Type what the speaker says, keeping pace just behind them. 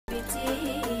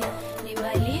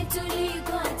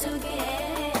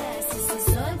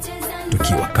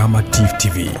Ukiwa kama TIFF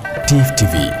TV. TIFF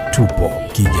TV, tupo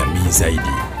kijamii zaidi.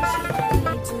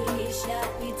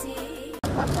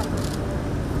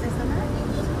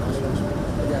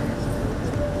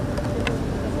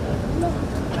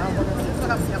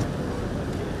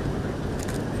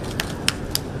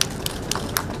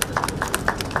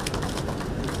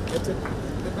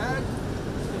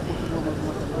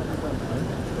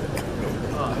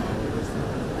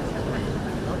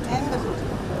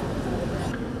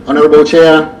 Honorable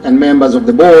Chair and members of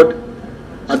the board,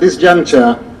 at this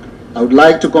juncture, I would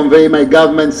like to convey my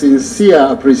government's sincere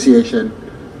appreciation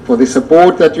for the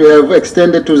support that you have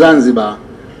extended to Zanzibar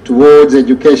towards the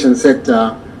education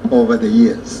sector over the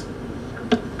years.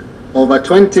 Over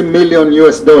 $20 million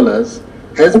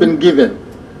has been given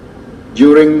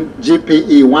during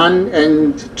GPE 1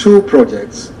 and 2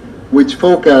 projects, which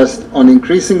focused on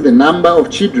increasing the number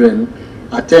of children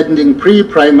attending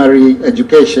pre-primary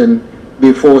education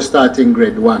before starting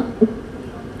grade 1.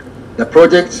 The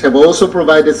projects have also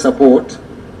provided support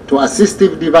to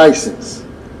assistive devices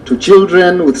to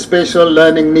children with special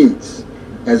learning needs,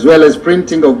 as well as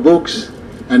printing of books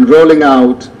and rolling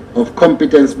out of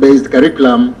competence-based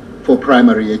curriculum for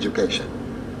primary education.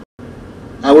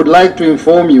 I would like to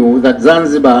inform you that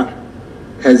Zanzibar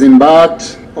has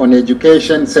embarked on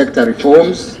education sector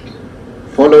reforms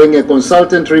following a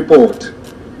consultant report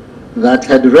that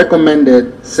had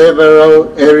recommended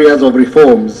several areas of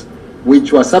reforms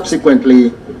which were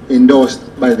subsequently endorsed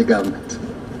by the government.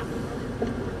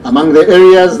 Among the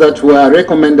areas that were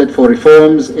recommended for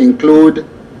reforms include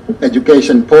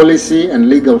education policy and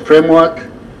legal framework,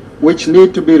 which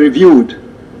need to be reviewed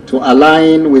to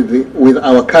align with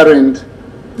our current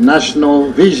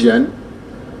national vision,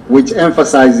 which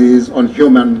emphasizes on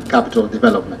human capital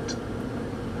development.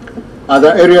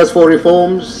 Other areas for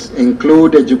reforms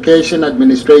include education,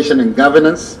 administration and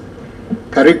governance,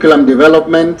 curriculum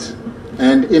development,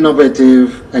 and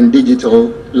innovative and digital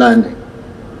learning.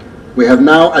 We have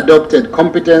now adopted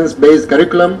competence-based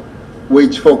curriculum,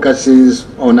 which focuses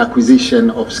on acquisition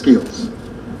of skills.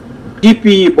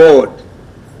 GPE board.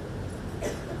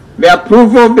 The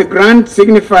approval of the grant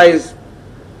signifies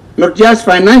not just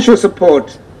financial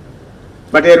support,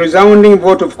 but a resounding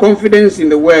vote of confidence in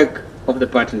the work of the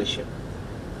partnership.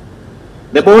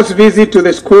 The board's visit to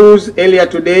the schools earlier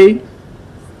today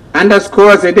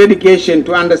underscores a dedication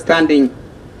to understanding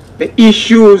the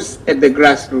issues at the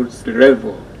grassroots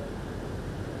level.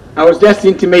 I was just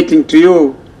intimating to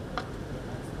you,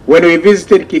 when we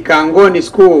visited Kikangoni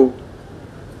school,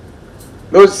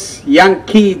 those young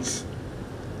kids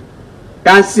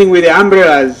dancing with the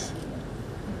umbrellas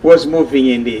was moving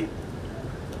indeed.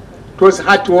 It was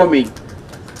heartwarming.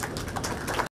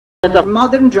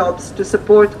 Modern jobs to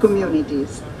support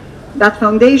communities. That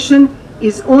foundation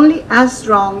is only as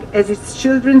strong as its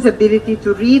children's ability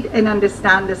to read and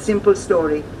understand a simple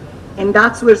story. And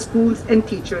that's where schools and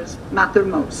teachers matter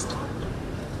most.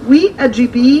 We at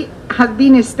GPE have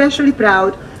been especially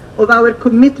proud of our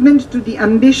commitment to the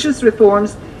ambitious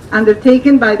reforms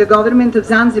undertaken by the government of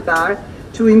Zanzibar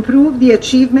to improve the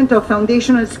achievement of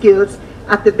foundational skills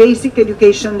at the basic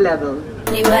education level.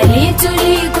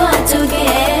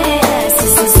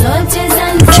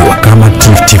 Ukiwa kama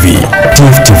TIFF TV.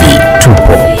 TIFF TV,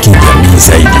 tupo kijamii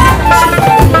zaidi.